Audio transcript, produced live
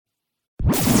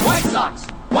White Sox!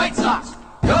 White Sox!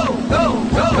 Go, go, go,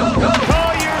 go, go!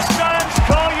 Call your sons,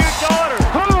 call your daughters.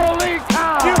 Holy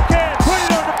cow! You can put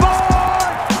it on the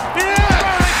board.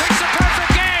 Yeah! It's a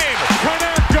perfect game.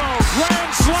 Konecko,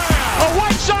 grand slam. A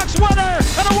White Sox winner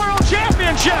and a world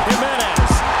championship.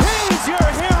 Jimenez, he's your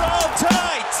hero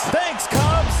tonight. Thanks,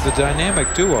 Cubs. The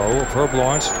dynamic duo of Herb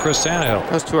Lawrence and Chris Tannehill.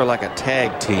 Those two are like a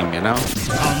tag team, you know?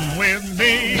 Come with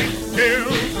me to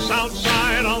the south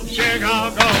side of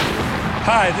Chicago.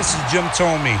 Hi, this is Jim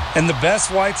Thome, and the best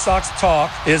White Sox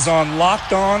talk is on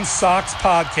Locked On Sox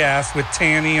podcast with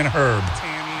Tanny and Herb.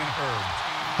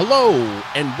 Hello,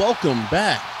 and welcome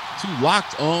back to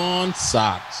Locked On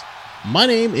Sox. My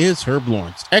name is Herb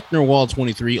Lawrence,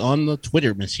 Ecknerwall23 on the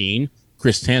Twitter machine.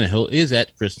 Chris Tannehill is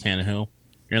at Chris Tannehill,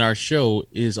 and our show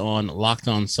is on Locked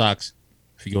On Sox.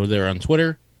 If you go there on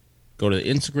Twitter, go to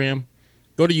Instagram,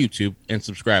 go to YouTube, and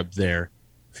subscribe there.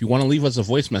 If you want to leave us a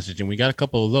voice message, and we got a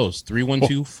couple of those,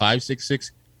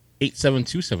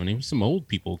 312-566-8727. Even some old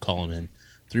people calling in.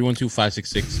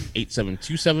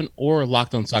 312-566-8727 or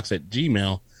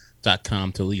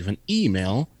lockedonsox@gmail.com to leave an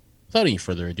email. Without any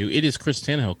further ado, it is Chris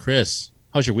Tannehill. Chris,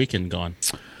 how's your weekend gone?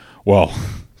 Well,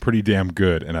 pretty damn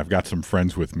good, and I've got some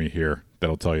friends with me here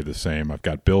that'll tell you the same. I've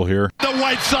got Bill here. The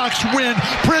White Sox win.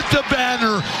 Print the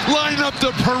banner. Line up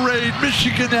the parade.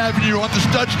 Michigan Avenue on the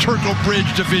Studs Terkel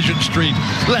Bridge, Division Street.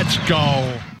 Let's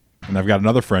go. And I've got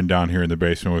another friend down here in the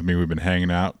basement with me. We've been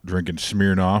hanging out, drinking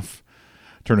Smirnoff,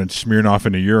 turning Smirnoff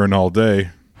into urine all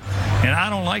day. And I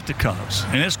don't like the Cubs.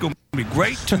 And it's going to be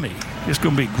great to me. It's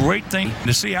going to be a great thing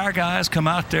to see our guys come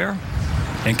out there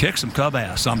and kick some Cub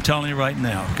ass. I'm telling you right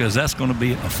now, because that's going to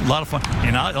be a lot of fun.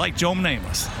 And I like Joe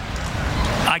Namath.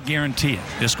 I guarantee it.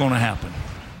 It's going to happen.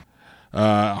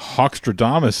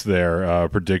 Hawkstradamus there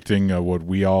predicting what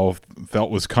we all felt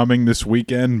was coming this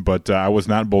weekend, but I was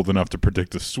not bold enough to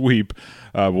predict a sweep.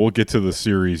 We'll get to the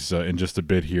series in just a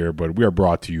bit here, but we are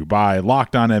brought to you by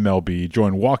Locked On MLB.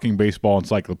 Join Walking Baseball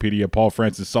Encyclopedia Paul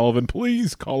Francis Sullivan,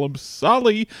 please call him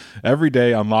Sully, every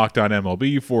day on Locked On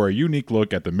MLB for a unique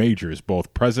look at the majors,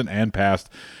 both present and past,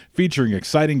 featuring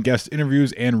exciting guest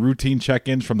interviews and routine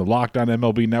check-ins from the Locked On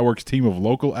MLB Network's team of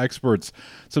local experts.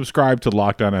 Subscribe to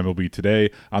Locked On MLB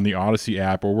today on the Odyssey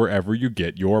app or wherever you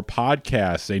get your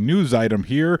podcasts. A news item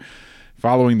here.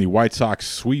 Following the White Sox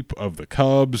sweep of the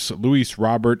Cubs, Luis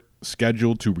Robert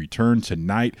scheduled to return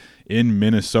tonight in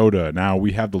Minnesota. Now,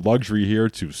 we have the luxury here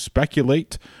to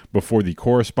speculate before the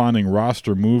corresponding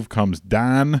roster move comes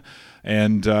down.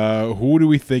 And who do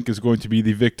we think is going to be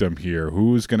the victim here?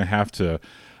 Who is going to have to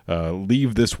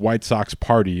leave this White Sox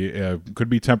party? Could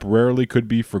be temporarily, could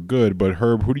be for good. But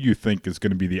Herb, who do you think is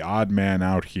going to be the odd man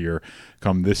out here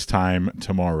come this time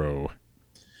tomorrow?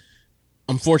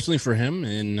 Unfortunately for him,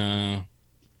 and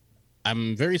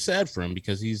I'm very sad for him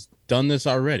because he's done this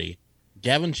already.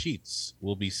 Gavin Sheets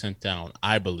will be sent down,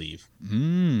 I believe.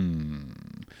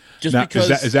 Just now,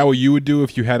 because is that what you would do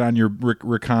if you had on your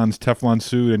Rick Hahn's Teflon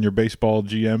suit and your baseball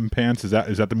GM pants? Is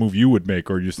that the move you would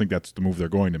make, or do you just think that's the move they're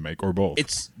going to make, or both?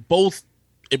 It's both.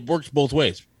 It works both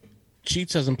ways.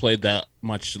 Sheets hasn't played that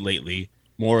much lately.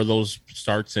 More of those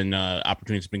starts and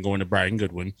opportunities have been going to Brian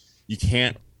Goodwin. You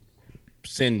can't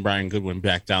send Brian Goodwin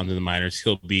back down to the minors.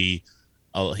 He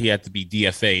had to be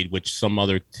DFA'd, which some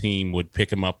other team would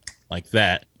pick him up like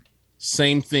that.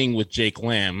 Same thing with Jake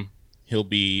Lamb.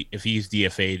 If he's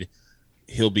DFA'd,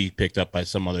 he'll be picked up by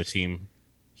some other team.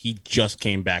 He just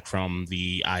came back from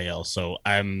the IL, so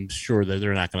I'm sure that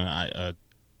they're not going to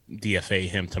DFA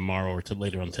him tomorrow or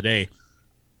later on today.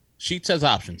 Sheets has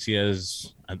options. He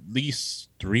has at least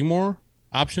 3 more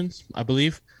options, I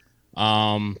believe.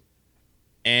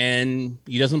 And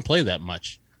he doesn't play that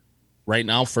much. Right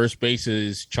now, first base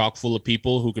is chock full of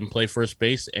people who can play first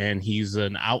base, and he's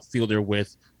an outfielder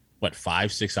with,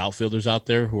 5-6 outfielders out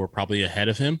there who are probably ahead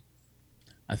of him.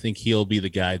 I think he'll be the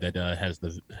guy that has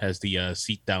the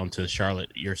seat down to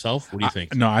Charlotte. Yourself, what do you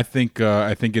think? No, I think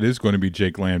it is going to be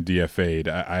Jake Lamb DFA'd.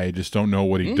 I just don't know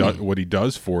what he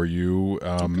does for you.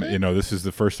 Okay. You know, this is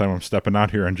the first time I'm stepping out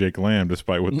here on Jake Lamb,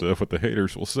 despite what the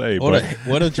haters will say.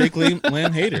 What a Jake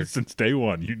Lamb hater since day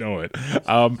one, you know it.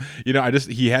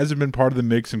 He hasn't been part of the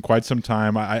mix in quite some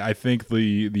time. I think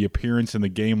the appearance in the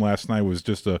game last night was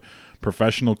just a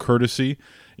professional courtesy.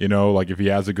 You know, like if he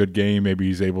has a good game, maybe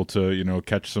he's able to,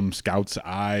 catch some scouts'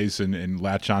 eyes and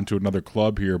latch on to another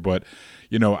club here. But,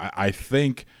 I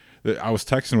think that I was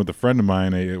texting with a friend of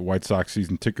mine, a White Sox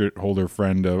season ticket holder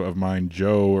friend of mine,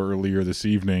 Joe, earlier this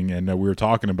evening, and we were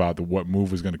talking about what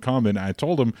move was going to come. And I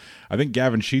told him I think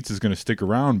Gavin Sheets is going to stick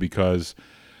around because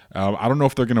I don't know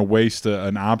if they're going to waste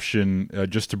an option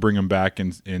just to bring him back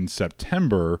in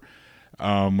September.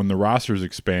 when the rosters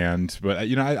expand. But I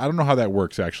don't know how that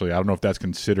works actually. I don't know if that's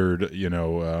considered.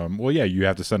 Well, yeah, you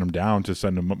have to send him down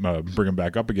to bring him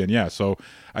back up again. Yeah, so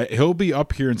he'll be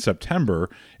up here in September,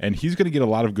 and he's going to get a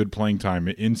lot of good playing time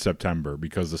in September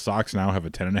because the Sox now have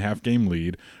a 10.5 game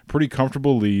lead, pretty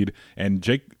comfortable lead, and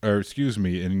Gavin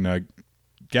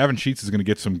Sheets is going to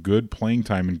get some good playing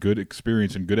time and good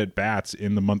experience and good at bats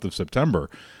in the month of September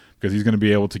because he's going to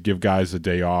be able to give guys a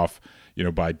day off.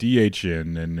 By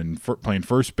DHing and playing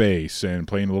first base and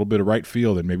playing a little bit of right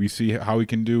field and maybe see how he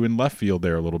can do in left field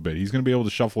there a little bit. He's going to be able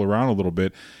to shuffle around a little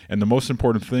bit. And the most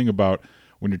important thing about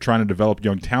when you're trying to develop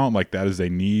young talent like that is they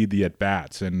need the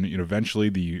at-bats. And eventually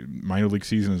the minor league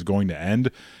season is going to end,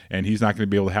 and he's not going to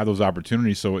be able to have those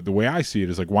opportunities. So the way I see it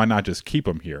is like, why not just keep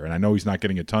him here? And I know he's not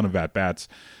getting a ton of at-bats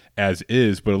as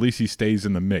is, but at least he stays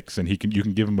in the mix, and you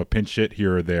can give him a pinch hit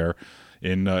here or there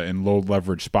in low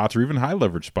leverage spots or even high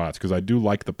leverage spots, because I do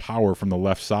like the power from the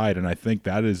left side, and I think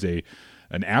that is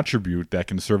an attribute that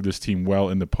can serve this team well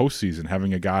in the postseason.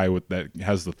 Having a guy that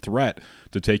has the threat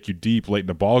to take you deep late in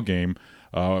the ball game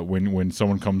when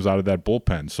someone comes out of that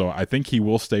bullpen. So I think he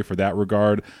will stay for that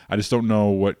regard. I just don't know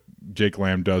what Jake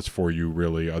Lamb does for you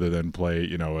really, other than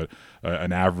play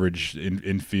an average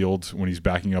infield when he's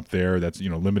backing up there. That's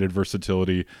limited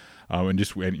versatility.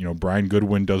 And Brian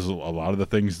Goodwin does a lot of the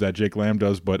things that Jake Lamb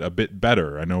does, but a bit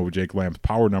better. I know Jake Lamb's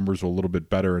power numbers are a little bit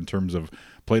better in terms of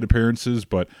plate appearances,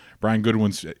 but Brian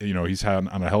Goodwin's, he's had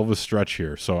on a hell of a stretch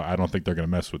here, so I don't think they're going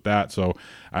to mess with that. So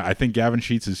I think Gavin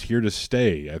Sheets is here to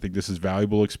stay. I think this is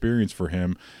valuable experience for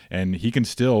him, and he can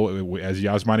still, as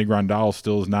Yasmani Grandal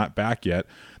still is not back yet,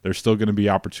 there's still going to be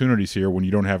opportunities here when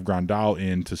you don't have Grandal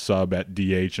in to sub at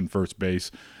DH and first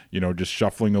base. Just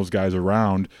shuffling those guys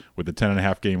around with a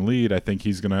 10.5 game lead, I think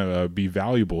he's going to be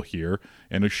valuable here.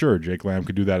 And sure, Jake Lamb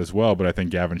could do that as well, but I think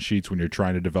Gavin Sheets, when you're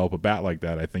trying to develop a bat like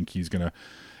that, I think he's going to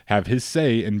have his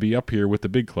say and be up here with the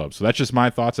big club. So that's just my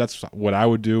thoughts. That's what I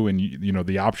would do. And,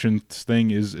 the options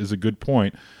thing is a good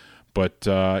point. But,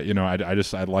 I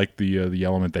like the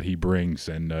element that he brings.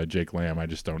 And Jake Lamb, I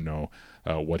just don't know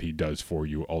what he does for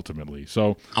you ultimately.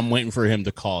 So I'm waiting for him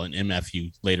to call an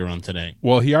MFU later on today.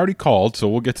 Well, he already called, so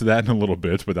we'll get to that in a little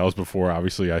bit. But that was before,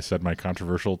 obviously, I said my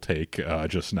controversial take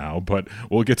just now. But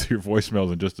we'll get to your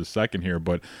voicemails in just a second here.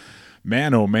 But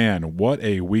man, oh man, what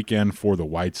a weekend for the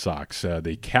White Sox.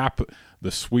 They cap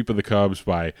the sweep of the Cubs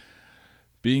by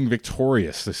being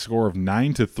victorious, the score of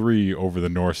 9-3 over the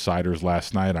Northsiders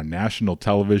last night on national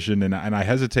television. And I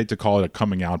hesitate to call it a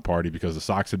coming out party because the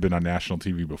Sox had been on national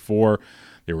TV before.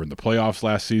 They were in the playoffs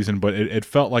last season, but it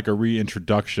felt like a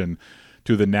reintroduction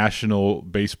to the national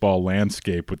baseball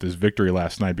landscape with this victory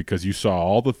last night because you saw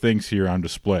all the things here on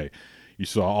display. You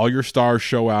saw all your stars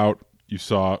show out. You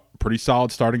saw pretty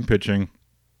solid starting pitching.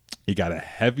 You got a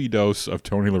heavy dose of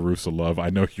Tony La Russa love. I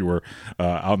know you were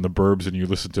out in the burbs and you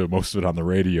listened to most of it on the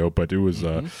radio, but it was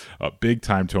a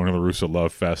big-time Tony La Russa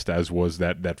love fest, as was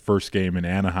that first game in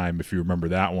Anaheim, if you remember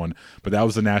that one. But that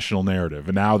was the national narrative.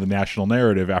 And now the national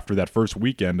narrative, after that first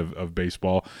weekend of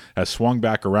baseball, has swung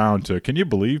back around to, can you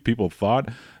believe people thought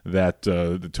that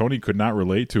Tony could not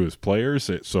relate to his players?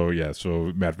 So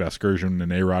Matt Vasgersian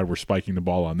and A-Rod were spiking the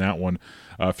ball on that one.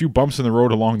 A few bumps in the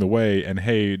road along the way, and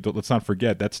hey, let's not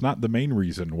forget, that's not the main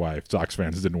reason why Sox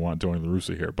fans didn't want Tony La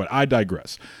Russa here. But I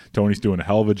digress. Tony's doing a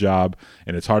hell of a job,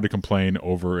 and it's hard to complain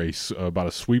over about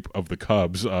a sweep of the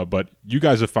Cubs. But you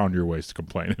guys have found your ways to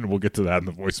complain, and we'll get to that in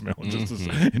the voicemail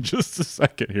in just a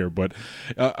second here. But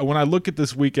when I look at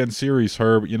this weekend series,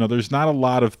 Herb, there's not a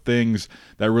lot of things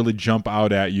that really jump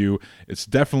out at you. It's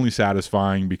definitely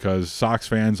satisfying because Sox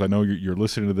fans, I know you're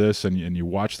listening to this and you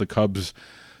watch the Cubs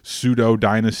pseudo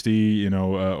dynasty,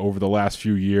 over the last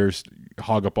few years,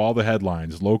 hog up all the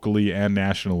headlines locally and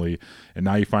nationally, and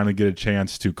now you finally get a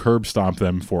chance to curb stomp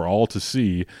them for all to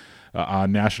see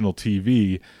on national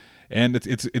TV. And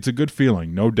it's a good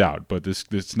feeling, no doubt. But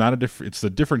it's not it's a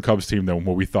different Cubs team than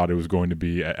what we thought it was going to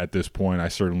be at this point. I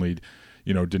certainly,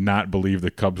 did not believe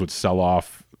the Cubs would sell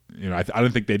off. I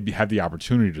didn't think they'd have the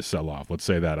opportunity to sell off. Let's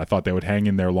say that. I thought they would hang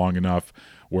in there long enough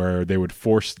where they would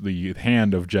force the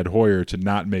hand of Jed Hoyer to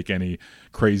not make any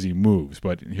crazy moves.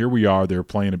 But here we are. They're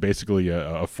playing basically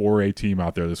a 4A team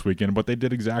out there this weekend, but they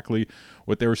did exactly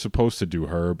what they were supposed to do,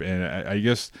 Herb. And I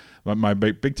guess my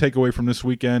big takeaway from this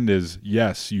weekend is,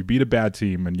 yes, you beat a bad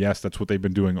team, and yes, that's what they've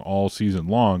been doing all season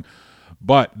long.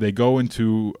 But they go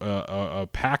into a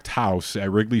packed house at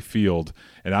Wrigley Field,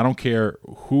 and I don't care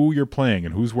who you're playing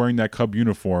and who's wearing that Cub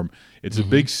uniform. It's a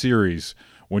big series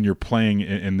when you're playing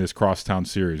in this crosstown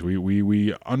series.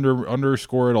 We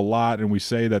underscore it a lot, and we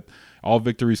say that all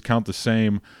victories count the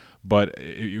same. But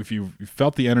if you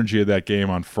felt the energy of that game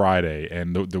on Friday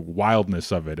and the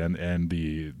wildness of it and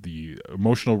the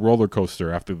emotional roller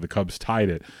coaster after the Cubs tied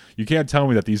it, you can't tell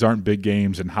me that these aren't big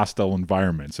games in hostile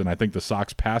environments. And I think the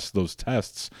Sox passed those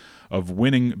tests of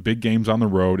winning big games on the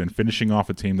road and finishing off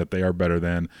a team that they are better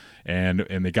than. And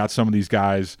they got some of these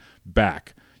guys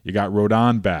back. You got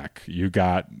Rodon back. You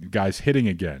got guys hitting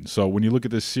again. So when you look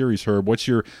at this series, Herb, what's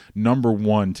your number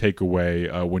one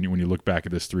takeaway when you look back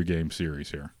at this 3-game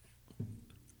series here?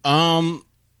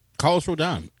 Carlos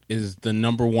Rodon is the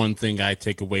number one thing I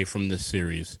take away from this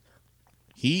series.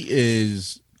 He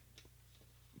is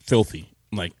filthy.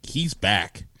 Like, he's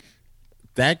back.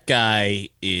 That guy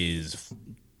is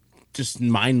just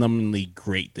mind-numbingly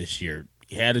great this year.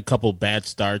 He had a couple bad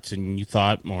starts, and you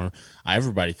thought, or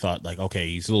everybody thought, like, okay,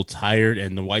 he's a little tired,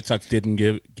 and the White Sox didn't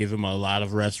give him a lot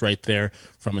of rest right there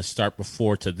from his start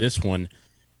before to this one,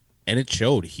 and it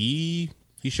showed. He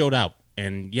showed out.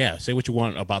 And, yeah, say what you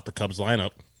want about the Cubs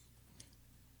lineup.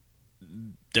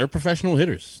 They're professional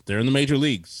hitters. They're in the major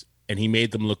leagues. And he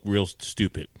made them look real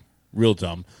stupid, real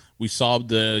dumb. We saw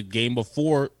the game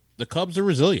before. The Cubs are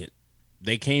resilient.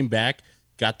 They came back,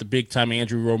 got the big-time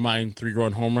Andrew Romine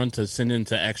 3-run home run to send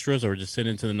into extras or just send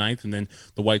into the ninth, and then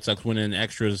the White Sox went in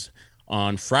extras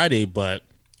on Friday. But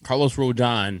Carlos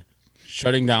Rodon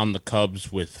shutting down the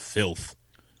Cubs with filth.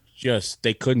 Just,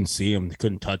 they couldn't see him. They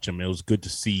couldn't touch him. It was good to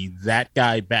see that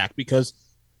guy back, because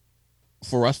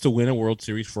for us to win a World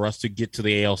Series, for us to get to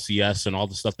the ALCS and all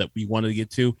the stuff that we wanted to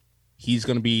get to, he's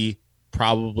going to be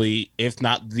probably, if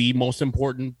not the most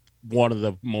important, one of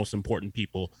the most important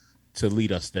people to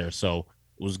lead us there. So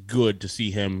it was good to see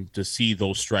him, to see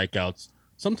those strikeouts.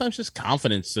 Sometimes just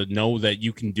confidence to know that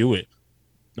you can do it,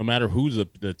 no matter who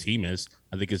the team is.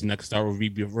 I think his next start will be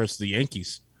versus the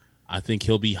Yankees. I think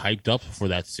he'll be hyped up for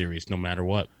that series no matter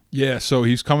what. Yeah, so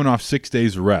he's coming off 6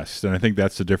 days of rest, and I think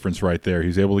that's the difference right there.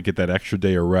 He's able to get that extra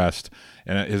day of rest,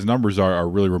 and his numbers are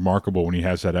really remarkable when he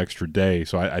has that extra day.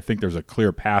 So I think there's a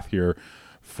clear path here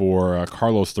for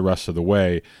Carlos the rest of the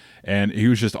way, and he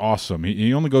was just awesome.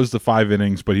 He only goes to 5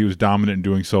 innings, but he was dominant in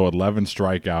doing so, 11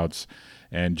 strikeouts,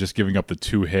 and just giving up the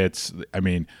 2 hits. I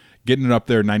mean, getting it up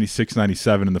there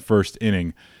 96-97 in the first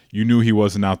inning, you knew he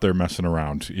wasn't out there messing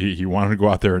around. He wanted to go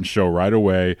out there and show right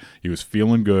away. He was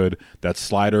feeling good. That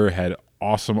slider had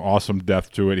awesome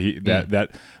depth to it.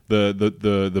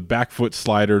 The back foot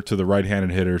slider to the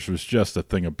right-handed hitters was just a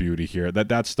thing of beauty here.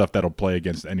 That's stuff that'll play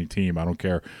against any team. I don't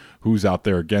care who's out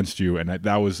there against you. And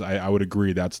that was, I would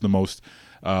agree, that's the most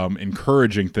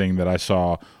encouraging thing that I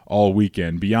saw all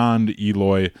weekend. Beyond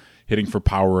Eloy hitting for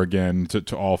power again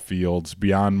to all fields,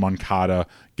 beyond Moncada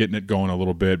getting it going a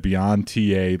little bit, beyond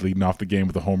TA leading off the game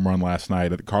with a home run last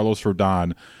night, Carlos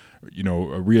Rodon,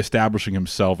 reestablishing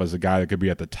himself as a guy that could be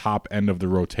at the top end of the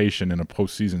rotation in a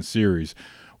postseason series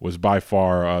was by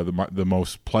far the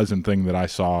most pleasant thing that I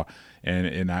saw.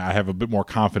 And I have a bit more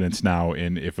confidence now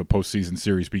in, if a postseason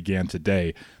series began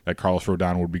today, that Carlos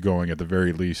Rodon would be going at the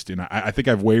very least. And I think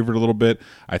I've wavered a little bit.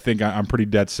 I think I'm pretty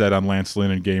dead set on Lance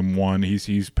Lynn in Game 1.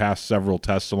 He's passed several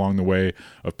tests along the way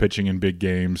of pitching in big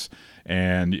games,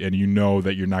 and you know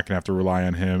that you're not going to have to rely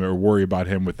on him or worry about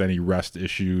him with any rest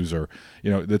issues, or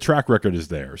the track record is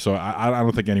there. So I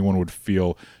don't think anyone would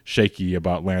feel shaky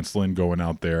about Lance Lynn going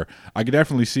out there. I could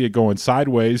definitely see it going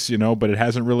sideways, but it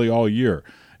hasn't really all year.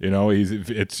 He all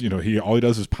he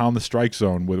does is pound the strike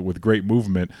zone with great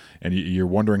movement, and you're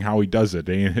wondering how he does it.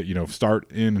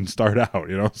 Start in and start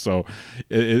out. So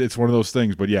it's one of those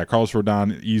things. But yeah, Carlos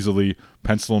Rodon, easily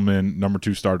pencil him in, number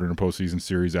 2 starter in a postseason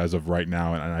series as of right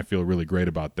now, and I feel really great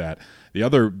about that. The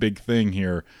other big thing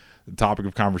here, the topic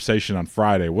of conversation on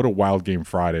Friday. What a wild game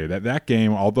Friday! That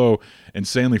game, although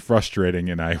insanely frustrating,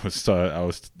 and I was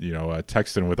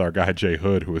texting with our guy Jay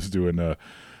Hood, who was doing a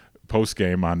post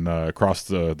game on across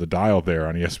the dial there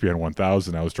on ESPN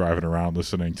 1000. I was driving around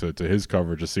listening to his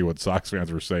coverage to see what Sox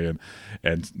fans were saying,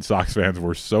 and Sox fans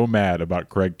were so mad about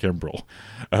Craig Kimbrell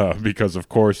because of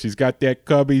course he's got that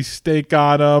Cubby stink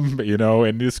on him,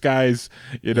 and this guy's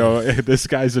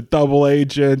a double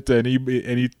agent, and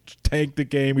he tanked the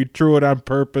game, he threw it on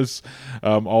purpose,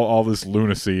 all this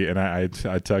lunacy. And I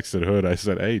texted Hood, I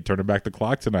said, hey, turning back the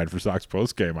clock tonight for Sox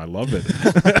post game, I love it.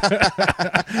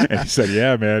 And he said,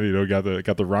 yeah, man, got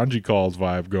the Ranji calls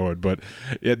vibe going. But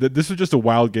yeah, this was just a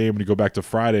wild game when you go back to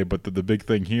Friday. But the big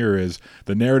thing here is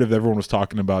the narrative that everyone was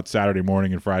talking about Saturday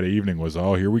morning and Friday evening was,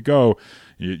 oh, here we go.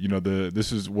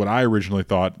 This is what I originally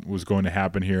thought was going to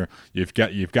happen here. You've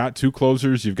got 2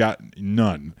 closers, you've got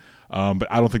none.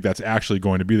 But I don't think that's actually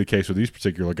going to be the case with these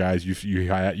particular guys. You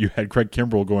had Craig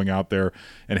Kimbrell going out there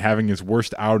and having his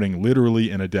worst outing literally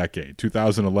in a decade.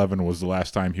 2011 was the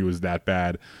last time he was that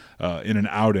bad in an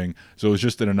outing. So it was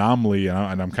just an anomaly,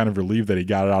 and I'm kind of relieved that he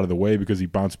got it out of the way because he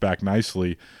bounced back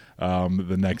nicely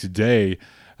the next day.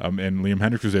 And Liam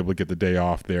Hendriks was able to get the day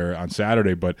off there on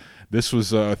Saturday. But this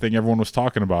was a thing everyone was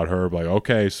talking about, Herb. Like,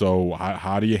 okay, so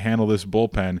how do you handle this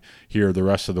bullpen here the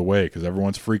rest of the way? Because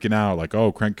everyone's freaking out. Like,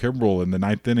 oh, Craig Kimbrell in the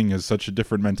ninth inning has such a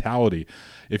different mentality.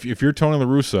 If you're Tony La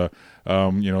Russa,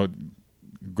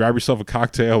 grab yourself a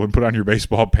cocktail and put on your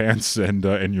baseball pants and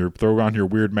throw on your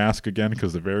weird mask again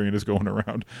because the variant is going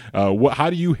around. How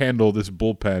do you handle this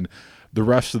bullpen the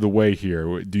rest of the way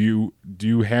here? Do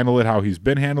you handle it how he's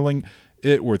been handling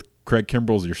it, with Craig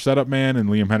Kimbrell as your setup man and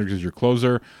Liam Hendriks as your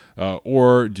closer,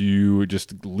 or do you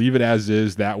just leave it as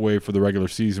is that way for the regular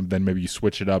season, then maybe you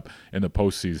switch it up in the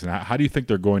postseason? How do you think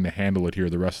they're going to handle it here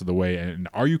the rest of the way, and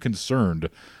are you concerned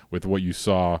with what you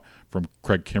saw from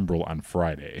Craig Kimbrell on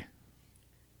Friday?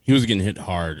 He was getting hit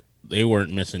hard. They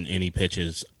weren't missing any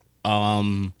pitches.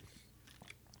 I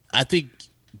think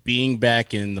being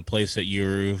back in the place that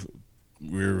you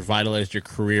revitalized your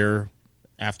career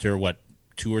after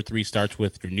 2 or 3 starts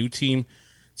with your new team,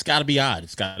 it's got to be odd.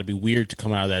 It's got to be weird to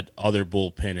come out of that other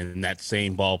bullpen in that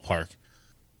same ballpark.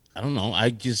 I don't know.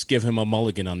 I just give him a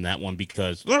mulligan on that one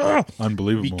because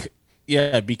unbelievable.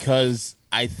 Because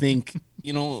I think,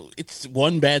 it's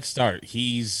one bad start.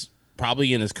 He's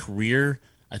probably in his career,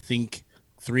 I think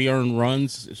 3 earned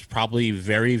runs is probably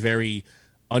very, very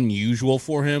unusual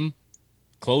for him.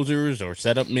 Closers or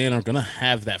setup men are going to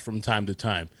have that from time to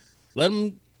time. Let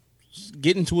him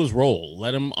get into his role.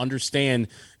 Let him understand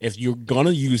if you're going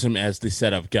to use him as the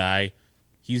setup guy,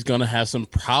 he's going to have some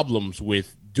problems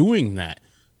with doing that.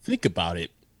 Think about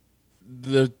it.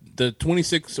 The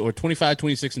 26 or 25,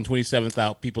 26, and 27th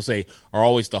out, people say, are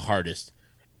always the hardest.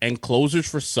 And closers,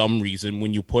 for some reason,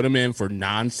 when you put them in for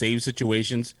non-save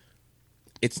situations,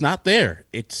 it's not there.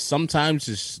 It's sometimes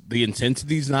just the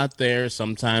intensity's not there.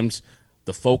 Sometimes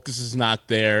the focus is not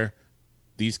there.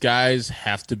 These guys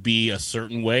have to be a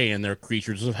certain way, and they're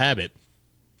creatures of habit.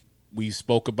 We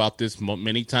spoke about this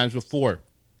many times before.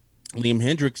 Liam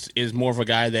Hendriks is more of a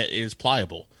guy that is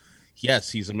pliable.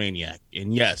 Yes, he's a maniac.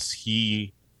 And yes,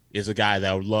 he is a guy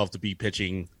that would love to be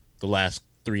pitching the last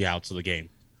 3 outs of the game.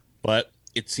 But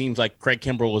it seems like Craig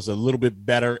Kimbrell was a little bit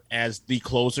better as the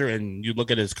closer, and you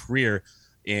look at his career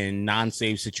in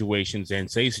non-save situations and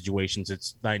save situations,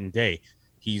 it's night and day.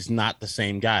 He's not the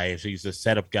same guy if he's the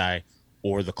setup guy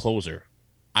or the closer.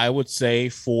 I would say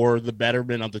for the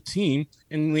betterment of the team,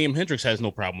 and Liam Hendriks has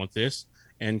no problem with this,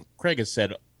 and Craig has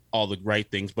said all the right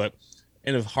things, but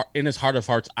in his heart of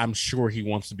hearts, I'm sure he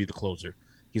wants to be the closer.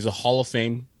 He's a Hall of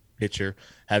Fame pitcher,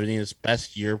 having his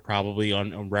best year probably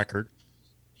on record.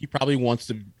 He probably wants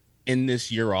to end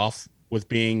this year off with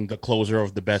being the closer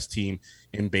of the best team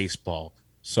in baseball.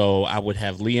 So I would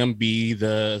have Liam be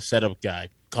the setup guy.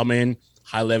 Come in,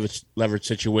 high leverage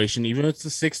situation, even if it's the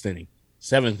 6th inning,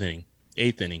 7th inning,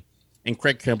 8th inning, and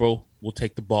Craig Kimbrell will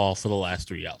take the ball for the last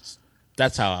 3 outs.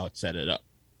 That's how I would set it up.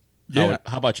 Yeah.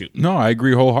 How about you? No, I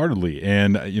agree wholeheartedly.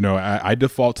 And, I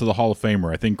default to the Hall of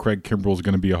Famer. I think Craig Kimbrell is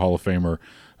going to be a Hall of Famer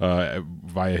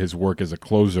via his work as a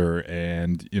closer.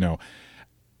 And,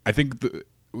 I think the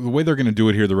way they're going to do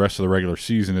it here the rest of the regular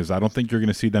season is I don't think you're going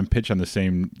to see them pitch on the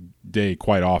same day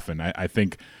quite often. I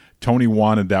think Tony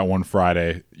wanted that one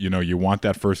Friday. You want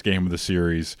that first game of the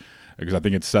series because I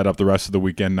think it set up the rest of the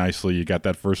weekend nicely. You got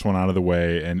that first one out of the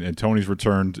way, and Tony's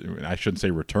returned. I shouldn't say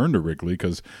returned to Wrigley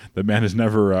because the man has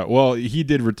never. He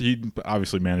did. He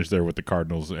obviously managed there with the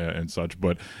Cardinals and such,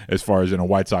 but as far as in a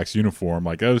White Sox uniform,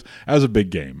 like that was a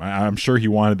big game. I'm sure he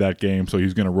wanted that game, so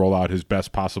he's going to roll out his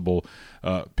best possible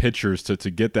pitchers to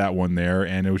get that one there,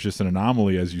 and it was just an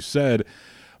anomaly, as you said.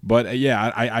 But,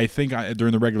 I think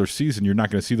during the regular season, you're not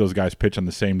going to see those guys pitch on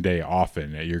the same day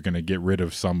often. You're going to get rid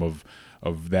of some of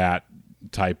that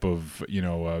type of,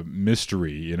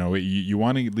 mystery. You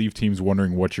want to leave teams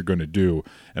wondering what you're going to do.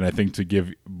 And I think to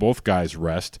give both guys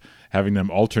rest, having them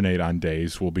alternate on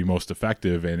days will be most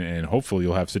effective. And hopefully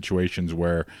you'll have situations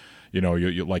where,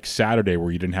 you like Saturday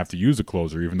where you didn't have to use a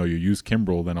closer, even though you used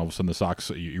Kimbrell, then all of a sudden the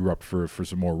Sox erupt for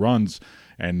some more runs.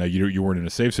 And you weren't in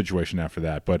a save situation after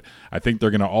that. But I think they're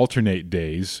going to alternate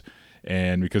days,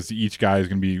 and because each guy is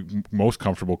going to be most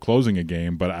comfortable closing a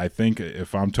game. But I think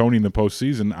if I'm Tony in the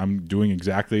postseason, I'm doing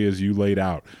exactly as you laid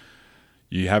out.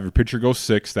 You have your pitcher go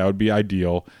 6th, that would be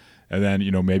ideal. And then,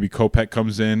 maybe Kopech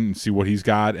comes in and see what he's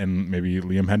got, and maybe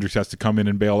Liam Hendriks has to come in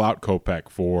and bail out Kopech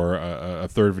for a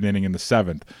third of an inning in the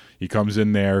 7th. He comes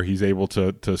in there. He's able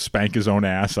to spank his own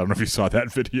ass. I don't know if you saw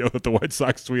that video that the White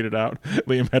Sox tweeted out.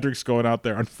 Liam Hendriks going out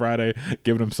there on Friday,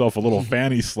 giving himself a little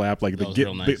fanny slap, like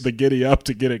the giddy up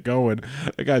to get it going.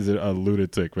 That guy's a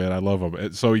lunatic, man. I love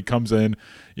him. So he comes in,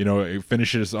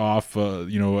 finishes off,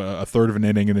 a third of an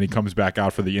inning, and then he comes back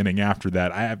out for the inning after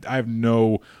that. I have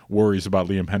no worries about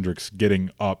Liam Hendriks getting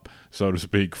up, so to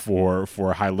speak, for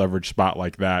a high leverage spot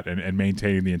like that and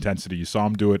maintaining the intensity. You saw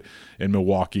him do it in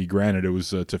Milwaukee. Granted, it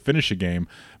was to finish a game,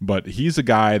 but he's a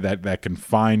guy that can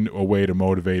find a way to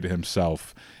motivate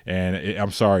himself. And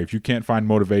I'm sorry, if you can't find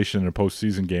motivation in a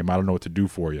postseason game, I don't know what to do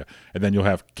for you. And then you'll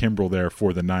have Kimbrel there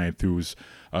for the 9th, who's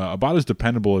about as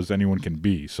dependable as anyone can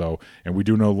be. So, and we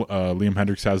do know Liam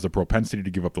Hendriks has the propensity to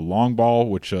give up the long ball,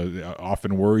 which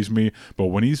often worries me. But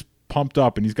when he's pumped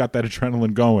up and he's got that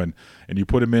adrenaline going, and you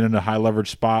put him in a high leverage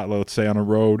spot, let's say on a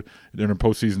road in a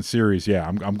postseason series,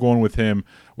 I'm going with him.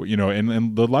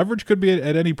 And the leverage could be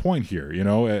at any point here,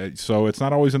 so it's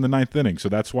not always in the 9th inning. So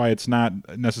that's why it's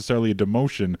not necessarily a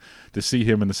demotion to see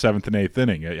him in the 7th and 8th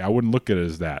inning. I wouldn't look at it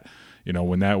as that.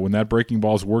 When that breaking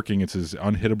ball is working, it's as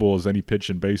unhittable as any pitch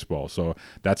in baseball. So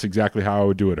that's exactly how I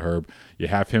would do it, Herb. You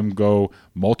have him go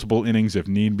multiple innings if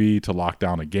need be to lock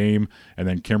down a game, and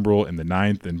then Kimbrel in the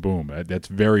 9th, and boom. That's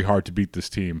very hard to beat this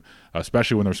team,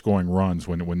 especially when they're scoring runs,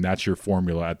 when that's your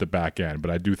formula at the back end. But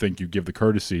I do think you give the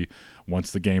courtesy,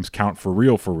 once the games count for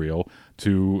real,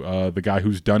 to the guy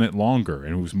who's done it longer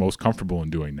and who's most comfortable in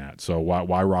doing that. So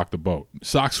why rock the boat?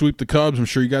 Sox sweep the Cubs. I'm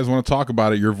sure you guys want to talk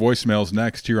about it. Your voicemail's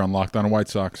next here on Locked On White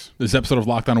Sox. This episode of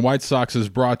Locked On White Sox is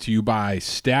brought to you by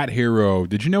Stat Hero.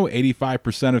 Did you know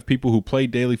 85% of people who play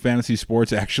daily fantasy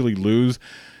sports actually lose?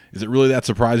 Is it really that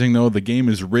surprising, though? The game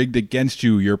is rigged against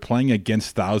you. You're playing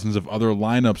against thousands of other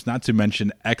lineups, not to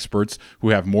mention experts who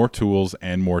have more tools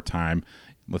and more time.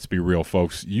 Let's be real,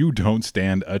 folks. You don't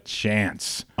stand a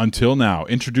chance. Until now,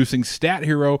 introducing Stat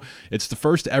Hero. It's the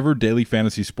first ever daily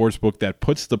fantasy sportsbook that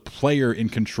puts the player in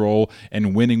control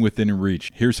and winning within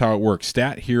reach. Here's how it works.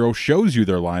 Stat Hero shows you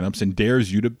their lineups and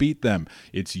dares you to beat them.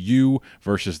 It's you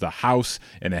versus the house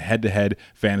in a head-to-head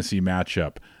fantasy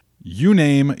matchup. You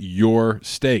name your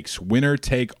stakes. Winner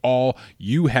take all.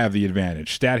 You have the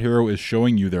advantage. Stat Hero is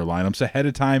showing you their lineups ahead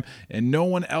of time, and no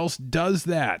one else does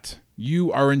that.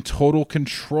 You are in total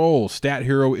control. Stat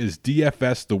Hero is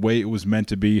DFS the way it was meant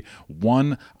to be,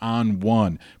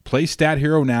 one-on-one. Play Stat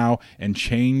Hero now and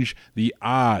change the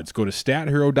odds. Go to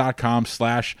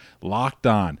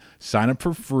stathero.com/lockedon. Sign up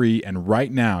for free, and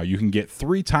right now you can get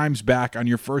 3 times back on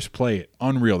your first play.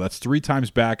 Unreal. That's 3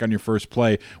 times back on your first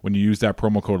play when you use that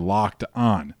promo code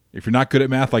LOCKEDON. If you're not good at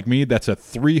math like me, that's a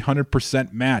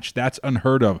 300% match. That's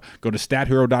unheard of. Go to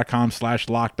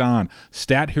stathero.com/lockedon.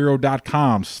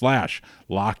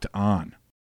 stathero.com/lockedon.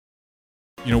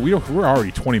 We're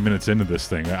already 20 minutes into this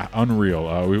thing.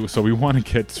 Unreal. So we want to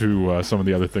get to some of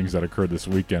the other things that occurred this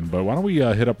weekend, but why don't we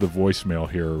hit up the voicemail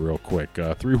here real quick.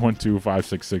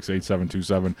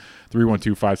 312-566-8727,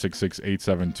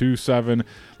 312-566-8727.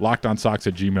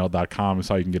 LockedOnSox@gmail.com is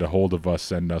how you can get a hold of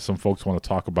us, and some folks want to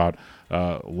talk about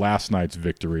last night's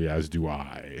victory, as do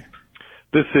I.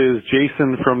 This is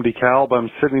Jason from DeKalb.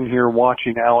 I'm sitting here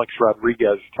watching Alex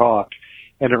Rodriguez talk,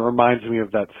 and it reminds me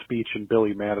of that speech in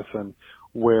Billy Madison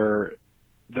where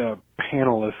the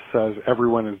panelist says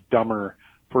everyone is dumber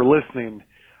for listening.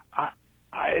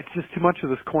 It's just too much of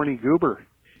this corny goober.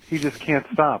 He just can't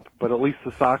stop. But at least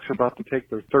the Sox are about to take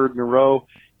their 3rd in a row.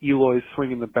 Eloy's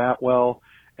swinging the bat well.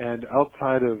 And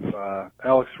outside of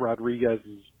Alex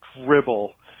Rodriguez's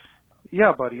dribble,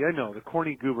 yeah, buddy, I know. The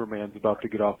corny goober man's about to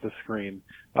get off the screen.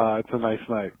 It's a nice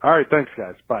night. All right, thanks,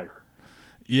 guys. Bye.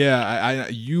 Yeah,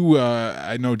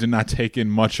 I know did not take in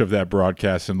much of that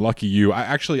broadcast, and lucky you.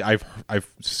 I've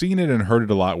seen it and heard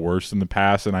it a lot worse in the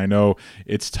past, and I know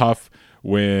it's tough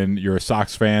when you're a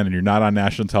Sox fan and you're not on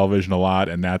national television a lot,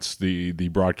 and that's the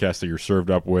broadcast that you're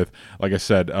served up with. Like I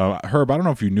said, Herb, I don't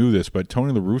know if you knew this, but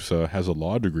Tony La Russa has a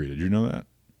law degree. Did you know that?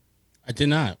 I did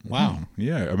not. Wow.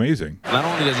 Yeah, amazing. Not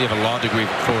only does he have a law degree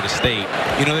from Florida State,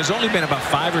 there's only been about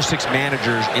 5 or 6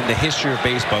 managers in the history of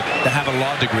baseball that have a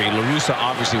law degree. La Russa,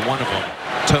 obviously one of them.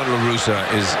 Tony La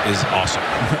Russa is awesome.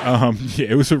 Yeah,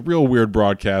 it was a real weird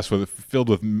broadcast filled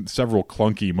with several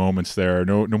clunky moments there.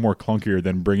 No more clunkier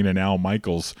than bringing in Al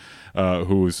Michaels,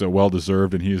 who is well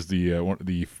deserved, and he is one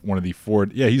of the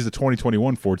Ford. Yeah, he's the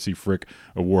 2021 Ford C. Frick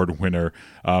Award winner.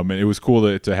 And it was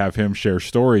cool to have him share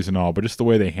stories and all, but just the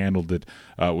way they handled it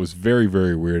was very,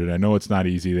 very weird. And I know it's not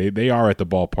easy. They are at the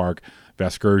ballpark.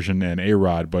 Vasgersian and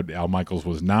A-Rod, but Al Michaels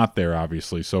was not there,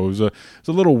 obviously. So it was a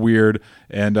little weird,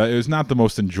 and it was not the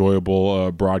most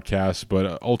enjoyable broadcast,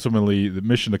 but ultimately the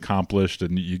mission accomplished,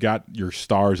 and you got your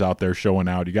stars out there showing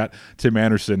out. You got Tim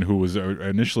Anderson, who was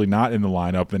initially not in the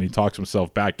lineup, then he talks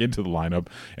himself back into the lineup,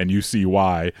 and you see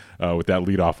why with that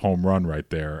leadoff home run right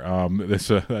there.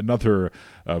 There's another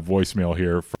voicemail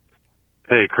here.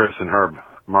 Hey, Chris and Herb,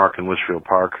 Mark in Litchfield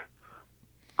Park.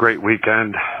 Great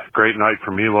weekend, great night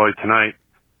from Eloy tonight.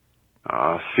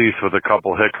 Cease with a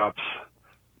couple hiccups,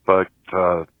 but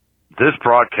this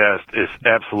broadcast is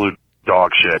absolute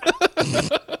dog shit.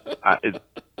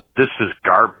 This is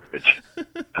garbage.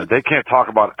 They can't talk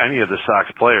about any of the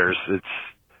Sox players. It's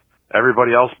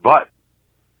everybody else but.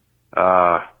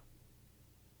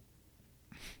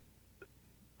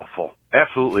 Awful.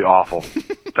 Absolutely awful.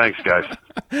 Thanks, guys.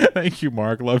 Thank you,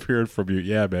 Mark. Love hearing from you.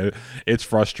 Yeah, man, it's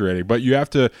frustrating, but you have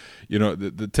to,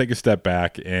 take a step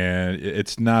back, and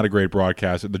it's not a great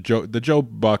broadcast. The Joe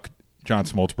Buck, John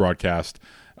Smoltz broadcast,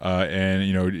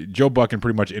 and Joe Buck can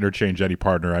pretty much interchange any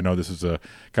partner. I know this is a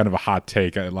kind of a hot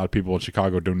take. A lot of people in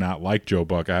Chicago do not like Joe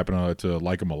Buck. I happen to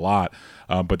like him a lot,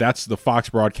 but that's the Fox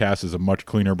broadcast is a much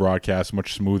cleaner broadcast,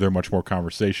 much smoother, much more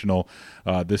conversational.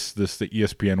 The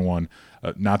ESPN one,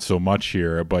 not so much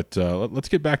here. But let's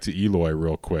get back to Eloy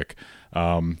real quick,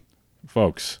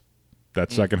 folks.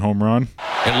 That second home run.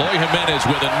 Eloy Jimenez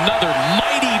with another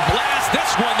mighty blast.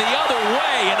 This one the other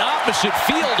way, an opposite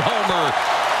field homer.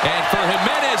 And for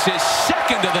Jimenez, his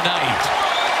second of the night.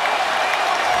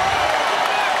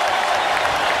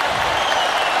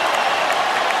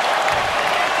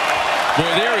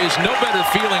 Boy, there is no better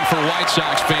feeling for White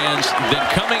Sox fans than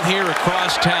coming here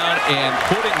across town and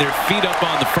putting their feet up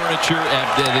on the furniture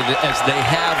as they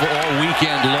have all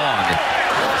weekend long.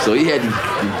 So he had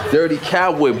these dirty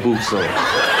cowboy boots on.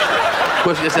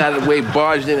 Pushing us out of the way,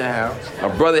 barged in the house. My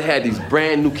brother had these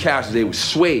brand new couches. They were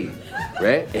suede,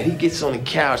 right? And he gets on the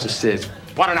couch and says,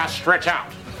 "Why don't I stretch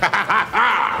out?"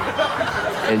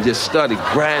 and just started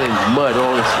grinding mud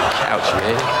all into the couch,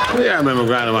 man. Yeah, I remember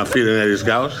grinding my feet in Eddie's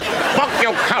couch. Fuck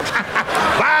your couch.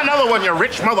 Buy another one, you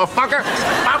rich motherfucker.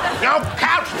 Fuck your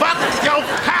couch. Fuck your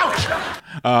couch.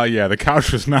 Yeah, the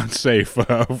couch was not safe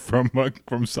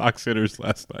from Sox hitters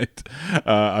last night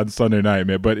on Sunday night,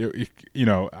 man. But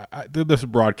this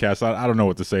broadcast, I don't know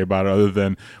what to say about it other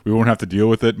than we won't have to deal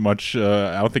with it much.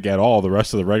 I don't think at all the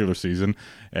rest of the regular season,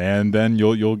 and then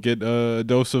you'll get a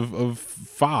dose of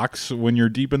Fox when you're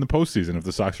deep in the postseason if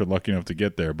the Sox are lucky enough to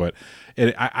get there. But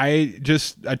I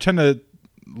tend to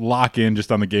lock in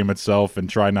just on the game itself and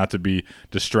try not to be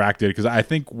distracted because I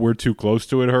think we're too close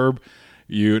to it, Herb.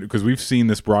 Because we've seen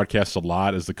this broadcast a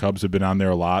lot as the Cubs have been on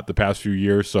there a lot the past few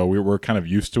years, so we're kind of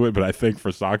used to it. But I think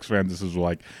for Sox fans, this is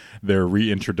like their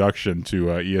reintroduction to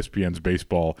ESPN's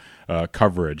baseball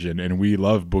coverage. And we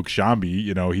love Boog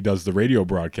Sciambi. He does the radio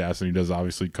broadcast, and he does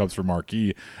obviously Cubs for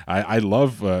Marquee. I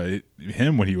love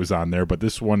him when he was on there, but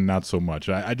this one not so much.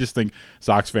 I just think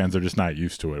Sox fans are just not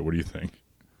used to it. What do you think?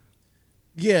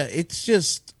 Yeah, it's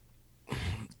just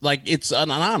like it's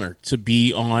an honor to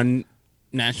be on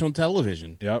national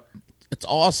television. Yep. It's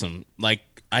awesome.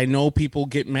 Like, I know people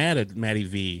get mad at Matty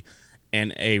V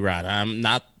and A-Rod.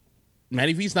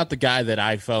 Matty V's not the guy that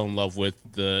I fell in love with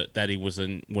that he was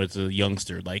a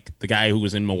youngster. Like the guy who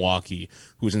was in Milwaukee,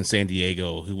 who was in San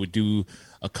Diego, who would do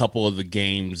a couple of the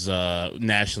games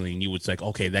nationally, and you would say,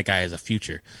 okay, that guy has a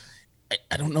future.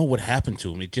 I don't know what happened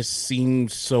to him. It just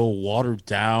seems so watered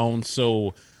down.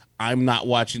 So I'm not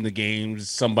watching the games.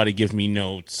 Somebody give me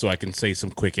notes so I can say some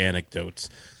quick anecdotes.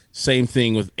 Same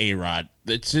thing with A-Rod.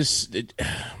 It's just,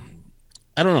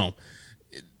 I don't know.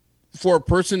 For a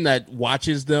person that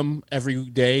watches them every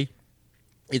day,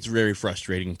 it's very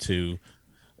frustrating to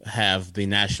have the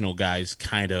national guys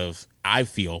kind of, I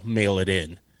feel, mail it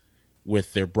in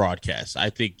with their broadcasts. I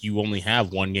think you only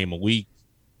have one game a week.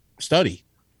 Study.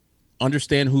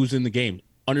 Understand who's in the game.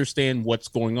 Understand what's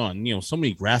going on. So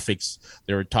many graphics.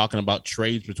 They were talking about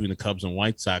trades between the Cubs and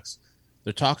White Sox.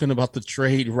 They're talking about the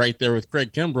trade right there with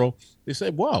Craig Kimbrell. They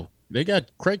said, wow, they got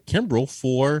Craig Kimbrell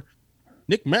for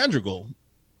Nick Madrigal.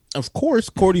 Of course,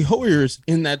 Cordy Hoyer's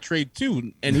in that trade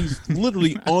too, and he's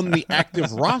literally on the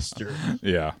active roster.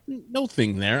 Yeah. No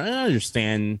thing there. I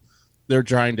understand they're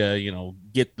trying to,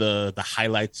 get the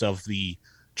highlights of the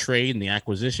trade and the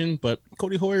acquisition, but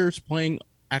Cody Hoyer's playing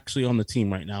actually on the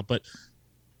team right now. But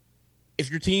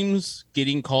if your team's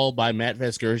getting called by Matt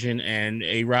Vasgersian and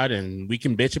A-Rod and we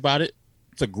can bitch about it,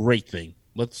 it's a great thing.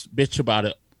 Let's bitch about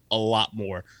it a lot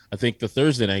more. I think the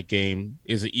Thursday night game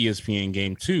is an ESPN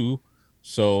game too.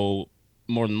 So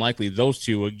more than likely those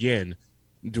two, again,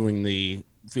 doing the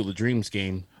Field of Dreams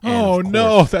game. Oh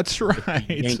no, that's right.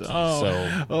 Yankees,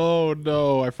 oh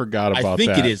no, I forgot about that.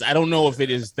 I think it is. I don't know if it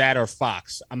is that or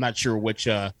Fox. I'm not sure which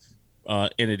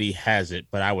entity has it,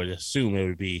 but I would assume it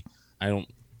would be. I don't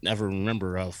ever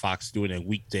remember Fox doing a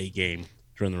weekday game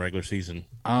during the regular season. Maybe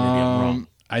I'm wrong.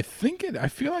 I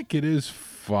feel like it is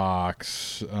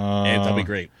Fox. And that'd be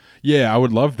great. Yeah, I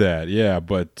would love that. Yeah,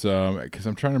 but because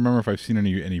I'm trying to remember if I've seen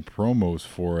any promos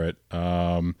for it.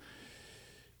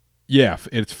 Yeah,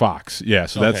 it's Fox. Yeah,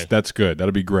 so that's good.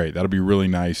 That'll be great. That'll be really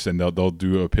nice, and they'll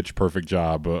do a pitch perfect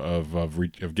job of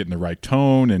getting the right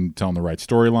tone and telling the right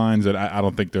storylines. And I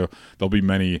don't think there'll be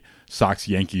many Sox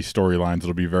Yankees storylines.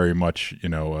 It'll be very much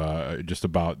just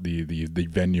about the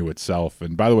venue itself.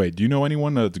 And by the way, do you know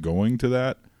anyone that's going to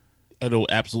that? I know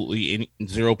absolutely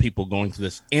zero people going to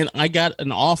this, and I got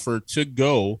an offer to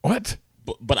go. What?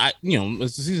 But I,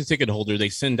 as a season ticket holder, they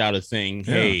send out a thing.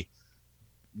 Yeah. Hey,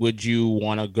 would you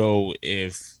want to go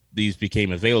if these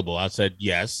became available? I said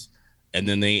yes, and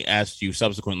then they asked you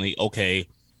subsequently, okay,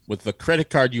 with the credit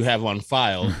card you have on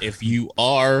file, if you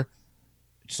are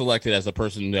selected as a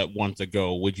person that wants to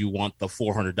go, would you want the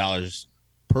 $400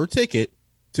 per ticket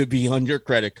to be on your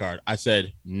credit card? I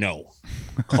said no.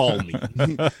 Call me.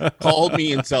 Call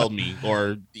me and tell me,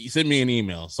 or send me an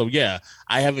email. So yeah,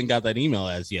 I haven't got that email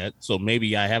as yet, so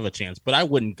maybe I have a chance, but I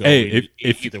wouldn't go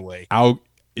either way.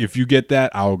 If you get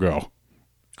that, I'll go.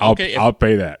 I'll pay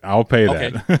that. I'll pay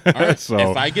that. All right. So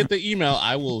if I get the email,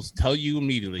 I will tell you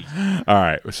immediately. All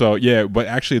right. So yeah, but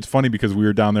actually it's funny because we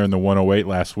were down there in the 108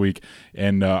 last week,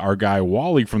 and our guy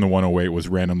Wally from the 108 was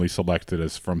randomly selected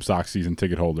as from Sox season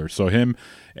ticket holder. So him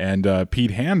and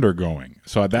Pete Hand are going.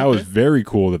 So that was very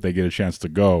cool that they get a chance to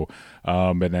go.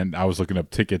 And then I was looking up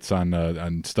tickets on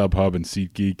StubHub and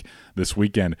SeatGeek this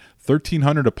weekend.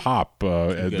 $1,300 a pop,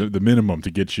 the minimum to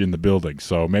get you in the building.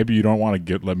 So maybe you don't want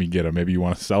to let me get them. Maybe you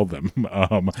want to sell them.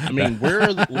 I mean,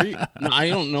 I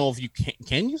don't know if you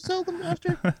can you sell them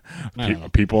after?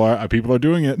 People are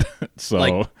doing it.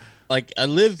 So like I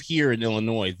live here in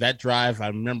Illinois. That drive I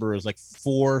remember was like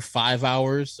 4 or 5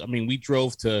 hours. I mean, we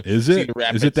drove to Cedar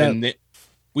Rapids. Is it that?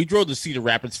 We drove to Cedar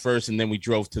Rapids first, and then we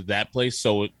drove to that place.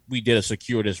 So we did a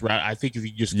circuitous route. I think if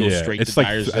you just go straight to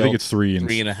Dyersville, I think it's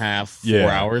 3.5, 4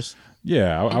 hours.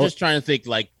 Yeah, I'm just trying to think.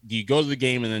 Like, do you go to the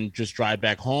game and then just drive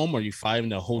back home, or you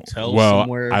find a hotel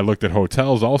somewhere? I looked at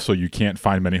hotels. Also, you can't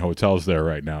find many hotels there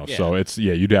right now. Yeah. So it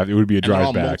would be a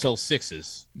drive back. Motel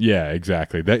 6s. Yeah,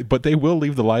 exactly. But they will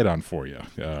leave the light on for you,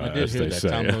 as they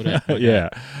say. Yeah.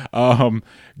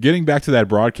 Getting back to that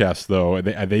broadcast though,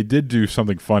 they did do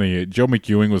something funny. Joe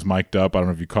McEwing was mic'd up. I don't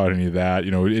know if you caught any of that.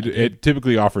 It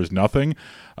typically offers nothing.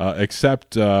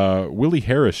 Except Willie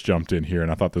Harris jumped in here,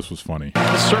 and I thought this was funny.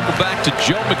 Let's circle back to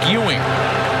Joe McEwing,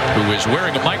 who is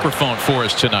wearing a microphone for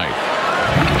us tonight.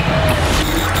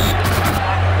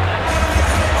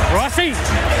 Rossi!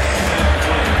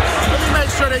 Let me make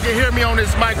sure they can hear me on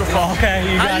this microphone. Okay,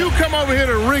 you come over here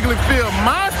to Wrigley Field,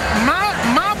 my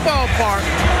ballpark,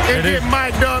 and get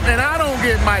mic'd up, and I don't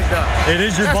get mic'd up. It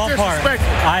is your ballpark.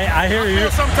 I hear you. You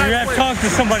have talked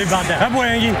to somebody about that. That boy,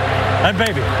 Angie. That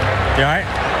baby. You all right?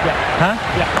 Yeah. Huh?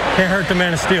 Yeah. Can't hurt the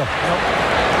man of steel. Nope.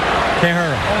 Can't hurt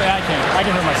him. Only I can. I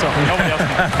can hurt myself. Nobody else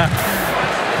can.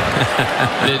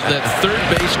 That third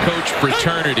base coach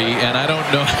fraternity, and I don't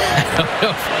know.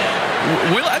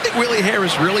 I think Willie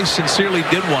Harris really sincerely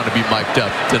did want to be mic'd up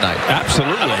tonight.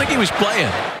 Absolutely. I don't think he was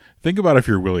playing. Think about if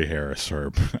you're Willie Harris,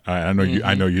 Herb. I know you.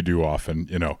 I know you do often.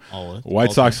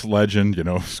 White Sox legend.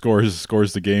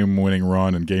 Scores the game-winning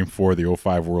run in Game 4 of the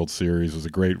 2005 World Series. Was a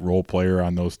great role player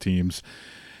on those teams.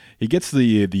 He gets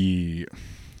the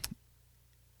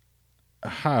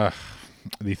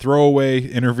throwaway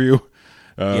interview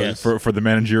for the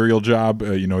managerial job.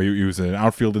 He was an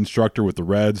outfield instructor with the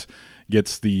Reds.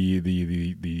 Gets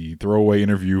the throwaway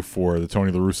interview for the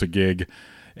Tony La Russa gig.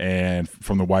 And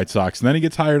from the White Sox, and then he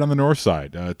gets hired on the north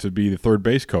side to be the third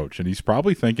base coach, and he's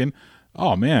probably thinking,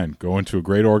 oh man, going to a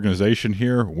great organization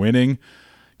here, winning,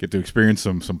 get to experience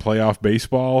some playoff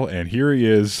baseball, and here he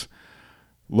is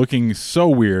looking so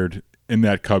weird in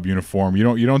that Cub uniform.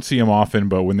 You don't see him often,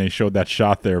 but when they showed that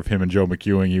shot there of him and Joe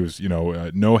McEwing, he was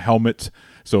no helmet,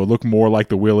 so it looked more like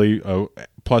the Willie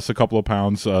plus a couple of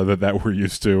pounds that we're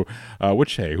used to,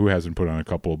 which, hey, who hasn't put on a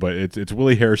couple? But it's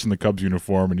Willie Harris in the Cubs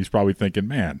uniform, and he's probably thinking,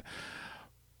 man,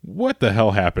 what the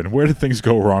hell happened? Where did things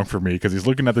go wrong for me? Because he's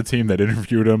looking at the team that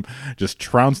interviewed him, just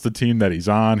trounced the team that he's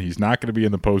on. He's not going to be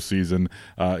in the postseason.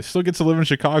 Still gets to live in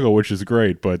Chicago, which is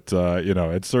great, but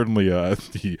it's certainly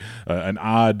an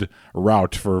odd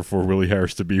route for Willie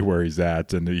Harris to be where he's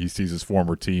at, and he sees his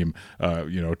former team,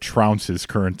 trounce his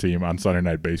current team on Sunday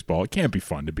Night Baseball. It can't be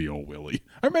fun to be old Willie,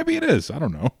 or maybe it is. I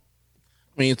don't know.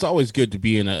 I mean, it's always good to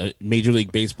be in a Major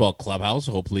League Baseball clubhouse.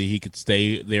 Hopefully he could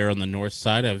stay there on the north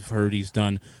side. I've heard he's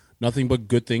done nothing but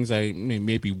good things.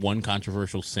 Maybe one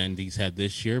controversial send he's had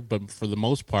this year, but for the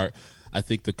most part, I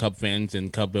think the Cub fans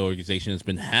and Cub organization has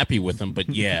been happy with him. But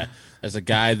yeah, as a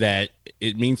guy that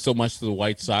it means so much to the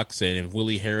White Sox, and if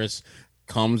Willie Harris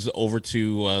comes over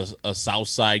to a South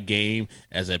Side game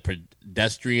as a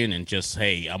pedestrian and just,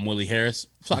 hey, I'm Willie Harris,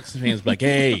 Sox fans be like,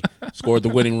 hey, scored the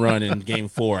winning run in Game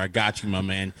 4. I got you, my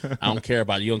man. I don't care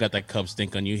about it. You don't got that Cub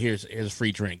stink on you. Here's a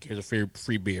free drink. Here's a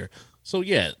free beer. So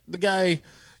yeah, the guy,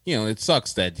 it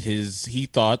sucks that he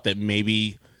thought that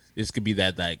maybe this could be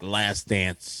that like last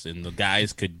dance and the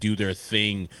guys could do their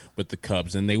thing with the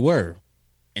Cubs, and they were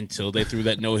until they threw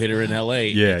that no-hitter in L.A.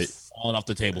 Yeah. It's fallen off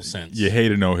the table since. You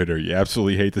hate a no-hitter. You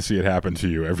absolutely hate to see it happen to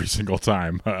you every single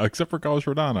time, except for Carlos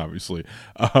Rodon, obviously.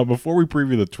 Before we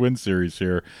preview the Twin Series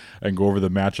here and go over the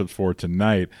matchups for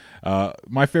tonight,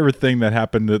 my favorite thing that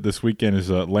happened this weekend is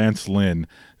Lance Lynn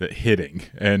hitting.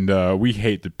 And we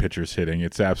hate the pitchers hitting.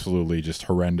 It's absolutely just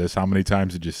horrendous. How many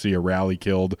times did you see a rally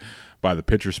killed by the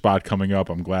pitcher spot coming up?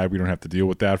 I'm glad we don't have to deal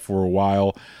with that for a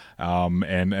while.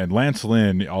 And Lance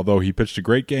Lynn, although he pitched a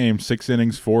great game, 6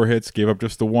 innings, 4 hits, gave up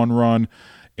just the 1 run,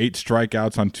 8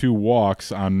 strikeouts on 2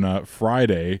 walks on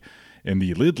Friday in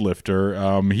the lid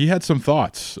lifter. He had some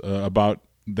thoughts about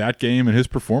that game and his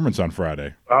performance on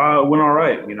Friday. It went all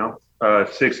right,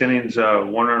 6 innings,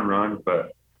 1 earned run,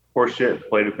 but horse shit,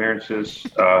 plate appearances,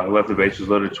 left the bases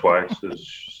loaded twice.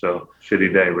 So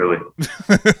shitty day, really.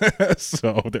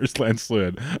 So there's Lance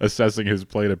Lynn assessing his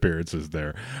plate appearances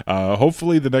there.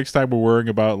 Hopefully the next time we're worrying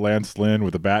about Lance Lynn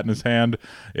with a bat in his hand,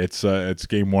 it's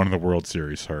Game 1 of the World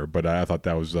Series, But I thought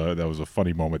that was a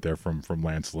funny moment there from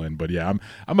Lance Lynn. But yeah,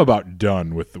 I'm about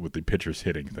done with the pitchers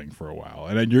hitting thing for a while.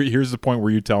 And then here's the point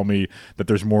where you tell me that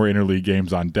there's more interleague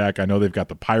games on deck. I know they've got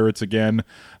the Pirates again,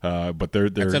 but they're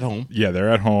That's at home. Yeah, they're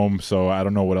at home. So I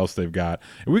don't know what else they've got.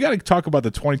 And we got to talk about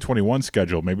the 2021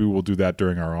 schedule. Maybe we'll do that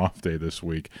during our off day this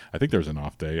week. I think there's an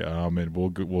off day, and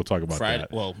we'll talk about Friday.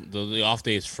 that. Well, the off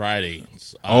day is Friday.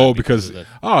 Because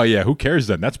who cares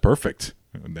then? That's perfect.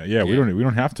 Yeah, we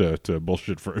don't have to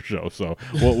bullshit for a show. So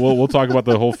we'll talk about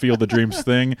the whole Field of Dreams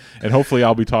thing, and hopefully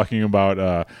I'll be talking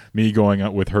about me going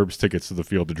out with Herb's tickets to the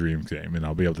Field of Dreams game, and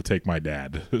I'll be able to take my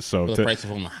dad. So for the price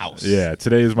of owning the house. Yeah,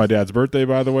 today is my dad's birthday,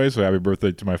 by the way. So happy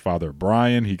birthday to my father,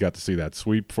 Brian. He got to see that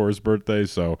sweep for his birthday.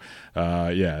 So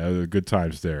good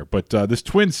times there. But this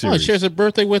Twin Series, he shares a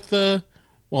birthday with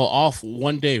off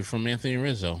one day from Anthony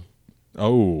Rizzo.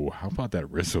 Oh, how about that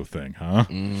Rizzo thing, huh?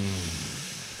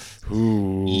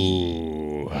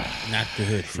 Ooh, not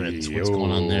good, Fritz. What's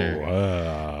going on there?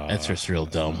 That's just real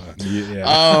dumb.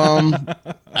 Yeah.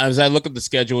 As I look at the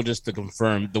schedule, just to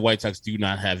confirm, the White Sox do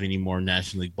not have any more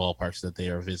National League ballparks that they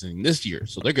are visiting this year,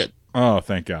 so they're good. Oh,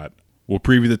 thank God. We'll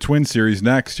preview the Twin Series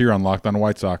next here on Locked On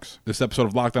White Sox. This episode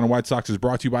of Locked On White Sox is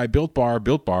brought to you by Built Bar.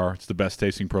 Built Bar, it's the best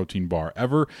tasting protein bar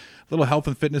ever. Little health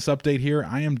and fitness update here.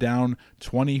 I am down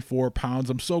 24 pounds.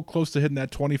 I'm so close to hitting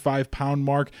that 25-pound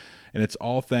mark, and it's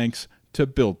all thanks to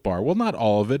Built Bar. Well, not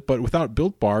all of it, but without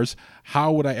Built Bars,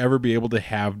 how would I ever be able to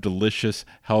have delicious,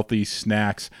 healthy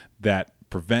snacks that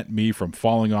prevent me from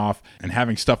falling off and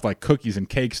having stuff like cookies and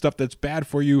cake, stuff that's bad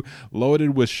for you,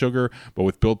 loaded with sugar? But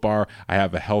with Built Bar, I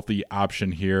have a healthy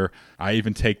option here. I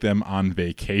even take them on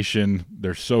vacation.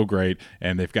 They're so great,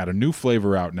 and they've got a new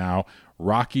flavor out now,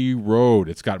 Rocky Road.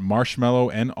 It's got marshmallow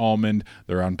and almond.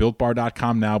 They're on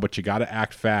BuiltBar.com now, but you got to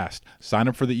act fast. Sign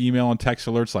up for the email and text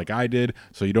alerts like I did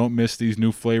so you don't miss these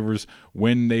new flavors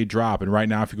when they drop. And right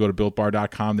now, if you go to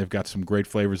BuiltBar.com, they've got some great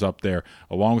flavors up there.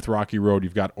 Along with Rocky Road,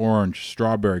 you've got orange,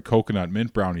 strawberry, coconut,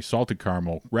 mint brownie, salted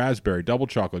caramel, raspberry, double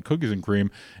chocolate, cookies and cream,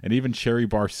 and even cherry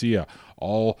barcia.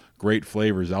 All great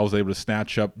flavors. I was able to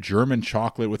snatch up German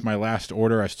chocolate with my last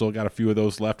order. I still got a few of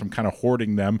those left. I'm kind of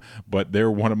hoarding them, but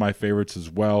they're one of my favorites as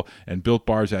well. And Built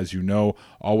Bars, as you know,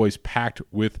 always packed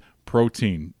with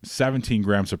protein, 17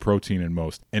 grams of protein in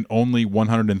most, and only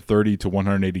 130 to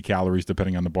 180 calories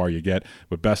depending on the bar you get.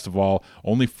 But best of all,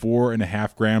 only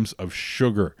 4.5 grams of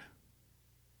sugar.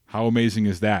 How amazing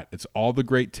is that? It's all the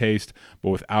great taste, but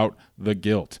without the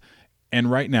guilt. And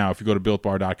right now, if you go to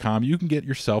BuiltBar.com, you can get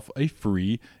yourself a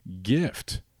free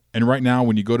gift. And right now,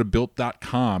 when you go to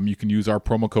Built.com, you can use our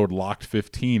promo code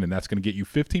LOCKED15, and that's going to get you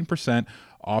 15%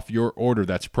 off your order.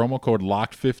 That's promo code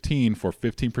LOCKED15 for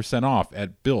 15% off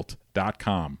at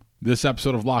Built.com. This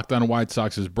episode of Locked On White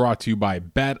Sox is brought to you by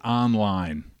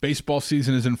BetOnline. Baseball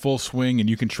season is in full swing, and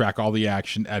you can track all the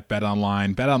action at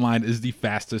BetOnline. BetOnline is the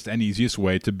fastest and easiest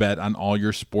way to bet on all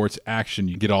your sports action.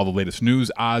 You get all the latest news,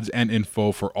 odds, and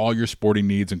info for all your sporting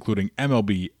needs, including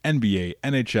MLB, NBA,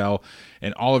 NHL,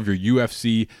 and all of your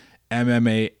UFC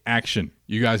MMA action.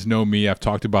 You guys know me. I've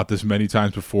talked about this many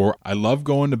times before. I love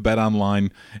going to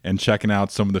BetOnline and checking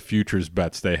out some of the futures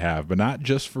bets they have, but not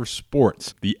just for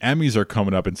sports. The Emmys are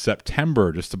coming up in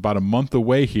September, just about a month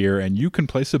away here, and you can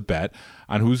place a bet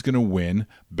on who's going to win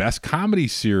Best Comedy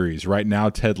Series. Right now,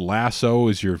 Ted Lasso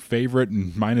is your favorite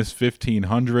and minus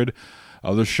 1,500.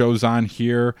 Other shows on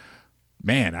here.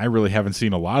 Man, I really haven't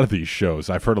seen a lot of these shows.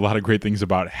 I've heard a lot of great things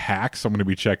about Hacks. I'm going to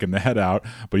be checking that out.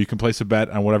 But you can place a bet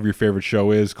on whatever your favorite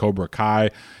show is. Cobra Kai.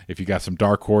 If you got some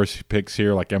dark horse picks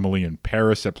here like Emily in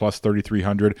Paris at plus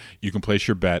 3,300, you can place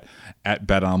your bet at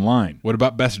BetOnline. What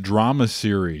about Best Drama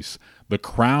Series? The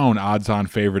Crown odds-on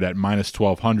favorite at minus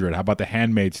 1,200. How about The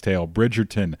Handmaid's Tale,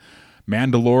 Bridgerton,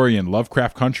 Mandalorian,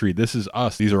 Lovecraft Country, This Is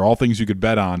Us? These are all things you could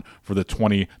bet on for the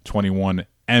 2021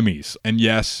 Emmys. And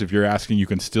yes, if you're asking, you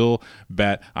can still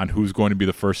bet on who's going to be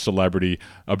the first celebrity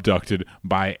abducted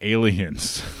by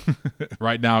aliens.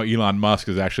 Right now, Elon Musk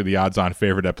is actually the odds-on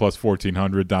favorite at plus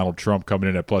 1,400, Donald Trump coming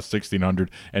in at plus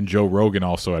 1,600, and Joe Rogan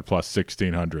also at plus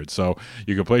 1,600. So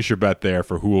you can place your bet there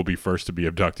for who will be first to be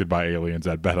abducted by aliens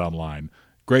at BetOnline.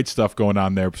 Great stuff going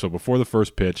on there. So before the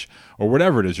first pitch or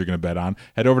whatever it is you're going to bet on,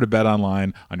 head over to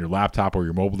BetOnline on your laptop or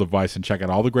your mobile device and check out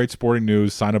all the great sporting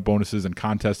news, sign-up bonuses, and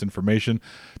contest information.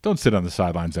 Don't sit on the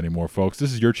sidelines anymore, folks.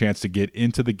 This is your chance to get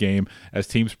into the game as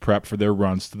teams prep for their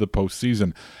runs to the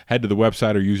postseason. Head to the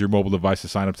website or use your mobile device to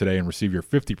sign up today and receive your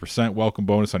 50% welcome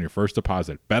bonus on your first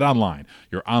deposit. BetOnline,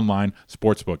 your online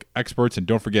sportsbook experts. And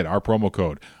don't forget our promo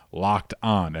code,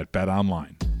 LOCKEDON at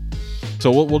BetOnline. So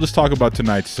we'll just talk about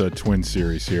tonight's Twins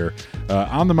series here.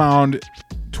 On the mound,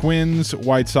 Twins,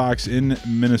 White Sox in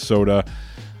Minnesota.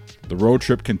 The road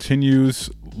trip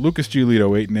continues. Lucas Giolito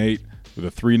 8-8 with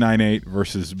a 3.98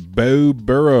 versus Beau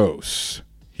Burrows.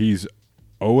 He's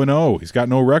 0-0. He's got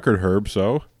no record, Herb,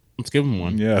 so let's give him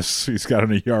one. Yes, he's got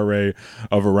an ERA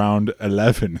of around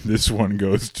 11. This one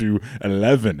goes to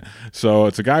 11. So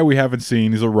it's a guy we haven't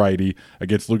seen. He's a righty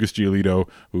against Lucas Giolito,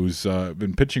 who's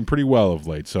been pitching pretty well of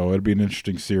late. So it'll be an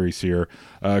interesting series here.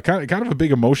 Kind of a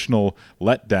big emotional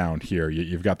letdown here.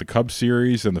 You've got the Cubs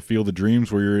series and the Field of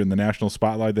Dreams where you're in the national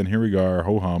spotlight. Then here we are,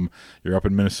 ho-hum. You're up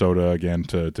in Minnesota again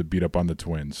to beat up on the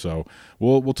Twins. So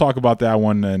we'll talk about that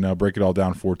one and break it all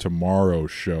down for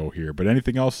tomorrow's show here. But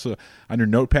anything else on your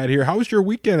notepad here? How was your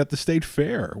weekend at the State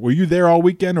Fair? Were you there all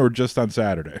weekend or just on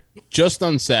Saturday? Just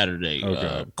on Saturday.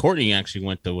 Okay. Courtney actually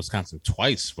went to Wisconsin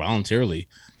twice voluntarily.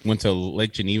 Went to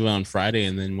Lake Geneva on Friday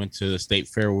and then went to the State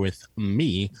Fair with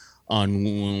me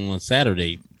on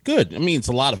Saturday. Good. I mean, it's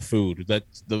a lot of food.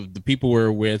 That's the people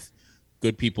we're with,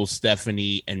 good people,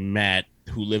 Stephanie and Matt,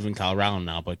 who live in Colorado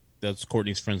now, but that's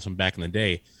Courtney's friends from back in the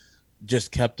day,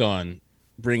 just kept on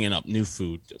bringing up new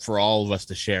food for all of us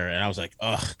to share. And I was like,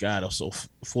 oh God, I was so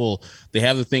full. They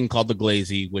have the thing called the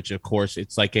glazy, which of course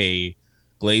it's like a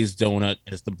glazed donut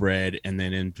as the bread. And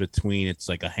then in between it's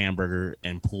like a hamburger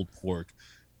and pulled pork.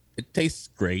 It tastes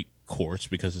great, of course,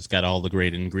 because it's got all the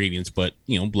great ingredients, but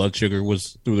blood sugar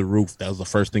was through the roof. That was the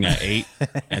first thing I ate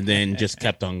and then just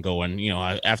kept on going.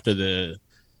 After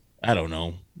I don't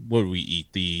know, what did we eat?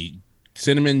 The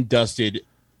cinnamon dusted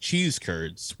cheese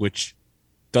curds, which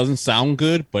doesn't sound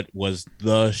good, but was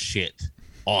the shit.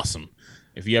 Awesome.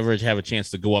 If you ever have a chance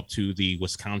to go up to the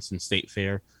Wisconsin State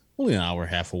Fair, only an hour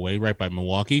and a half away, right by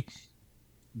Milwaukee,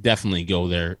 definitely go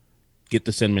there. Get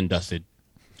the cinnamon dusted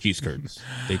cheese curds.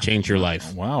 They change your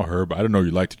life. Wow, Herb. I didn't know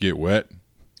you like to get wet.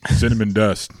 Cinnamon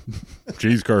dust,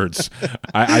 cheese curds.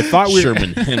 I thought we were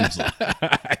Sherman Hemsley.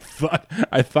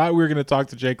 I thought we were going to talk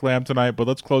to Jake Lamb tonight, but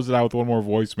let's close it out with one more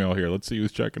voicemail here. Let's see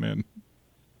who's checking in.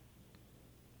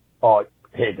 Oh,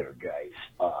 hey there,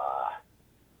 guys.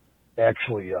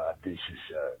 Actually, this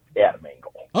is Adam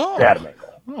Engel. Oh, Adam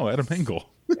Engel. Oh, Adam Engel.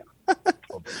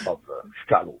 of the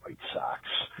Chicago White Sox.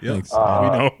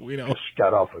 Yeah, we know. Just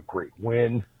got off a great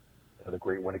win. Another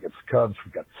great win against the Cubs.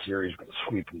 We got the series. We're going to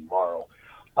sweep them tomorrow.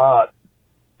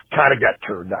 Kind of got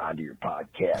turned on to your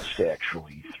podcast,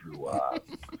 actually, through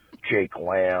Jake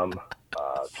Lamb,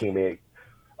 teammate.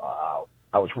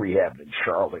 I was rehabbing in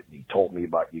Charlotte, and he told me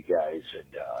about you guys.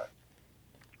 And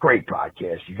great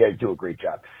podcast. You guys do a great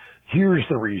job. Here's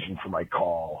the reason for my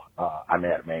call. I'm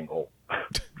Adam Engel.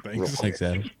 Thanks,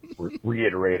 Adam.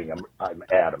 Reiterating, I'm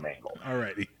Adam Engel. All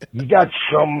righty. You got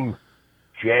some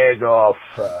jag-off,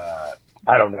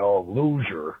 I don't know,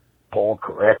 loser, Paul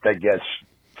Correct, I guess,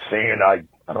 saying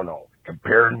I don't know,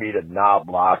 comparing me to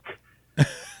Knobloch.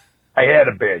 I had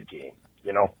a bad game,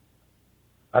 I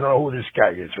don't know who this guy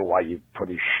is or why you put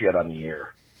his shit on the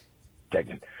air.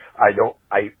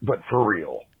 But for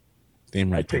real,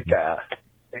 damn right. I think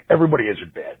everybody has a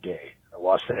bad day. I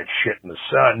lost that shit in the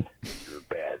sun. You're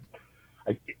bad.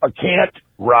 I can't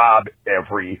rob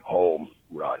every home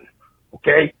run.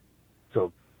 Okay?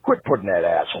 So quit putting that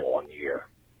asshole on the air.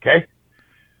 Okay?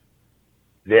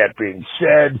 That being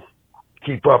said,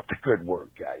 keep up the good work,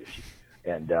 guys.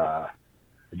 And I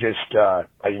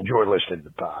enjoy listening to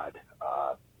the pod.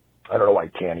 I don't know why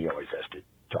Tanny always has to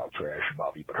talk trash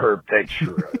about me, but Herb, thanks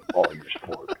for all your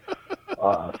support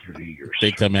through the years.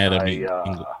 Big time Adam.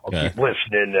 I'll keep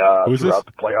listening throughout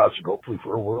the playoffs and hopefully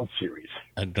for a World Series.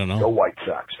 I don't know. Go White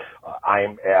Sox.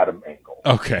 I'm Adam Engel.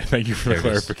 Okay, thank you for the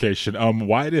clarification.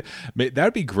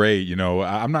 That'd be great. You know,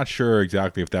 I'm not sure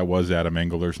exactly if that was Adam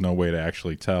Engel. There's no way to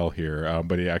actually tell here,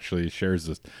 but he actually shares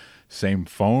the same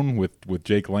phone with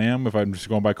Jake Lamb, if I'm just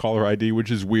going by caller ID, which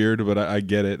is weird, but I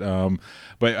get it.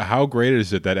 But how great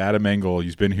is it that Adam Engel,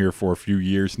 he's been here for a few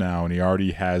years now, and he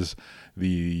already has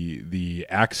the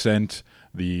accent,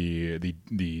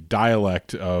 the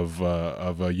dialect of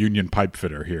a union pipe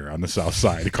fitter here on the South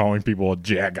Side, calling people a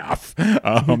jagoff.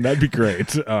 That'd be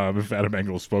great if Adam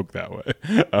Engel spoke that way.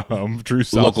 True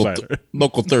Southsider.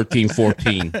 Local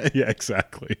 1314. Yeah,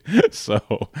 exactly. So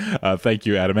thank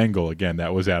you, Adam Engel. Again,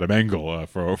 that was Adam Engel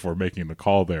for making the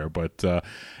call there. But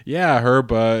yeah,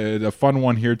 Herb, a fun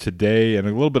one here today, and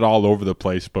a little bit all over the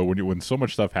place. But when so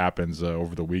much stuff happens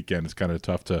over the weekend, it's kind of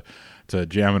tough to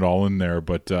jam it all in there.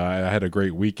 But I had a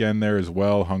great weekend there as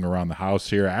well, hung around the house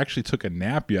here. I actually took a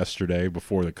nap yesterday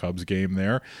before the Cubs game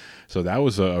there, so that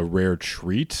was a rare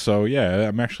treat. So yeah,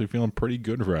 I'm actually feeling pretty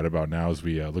good right about now as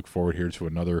we look forward here to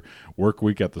another work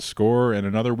week at the Score and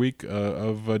another week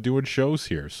of doing shows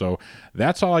here. So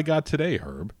that's all I got today,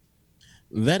 Herb.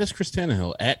 That is Chris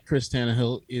Tannehill. At Chris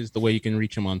Tannehill is the way you can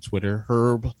reach him on Twitter.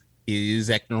 Herb is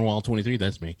Ecknerwall23.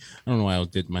 That's me. I don't know why I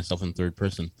did myself in third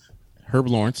person. Herb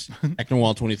Lawrence,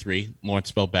 Ecknerwall23, Lawrence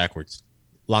spelled backwards.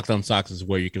 Locked On Sox is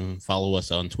where you can follow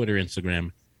us on Twitter,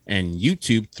 Instagram, and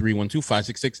YouTube,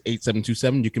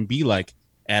 312-566-8727. You can be like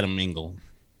Adam Engel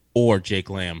or Jake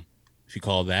Lamb, if you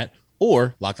call that,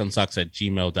 or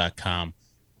lockedonsox@gmail.com.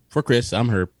 For Chris, I'm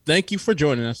Herb. Thank you for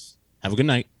joining us. Have a good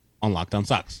night on Locked On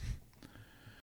Sox.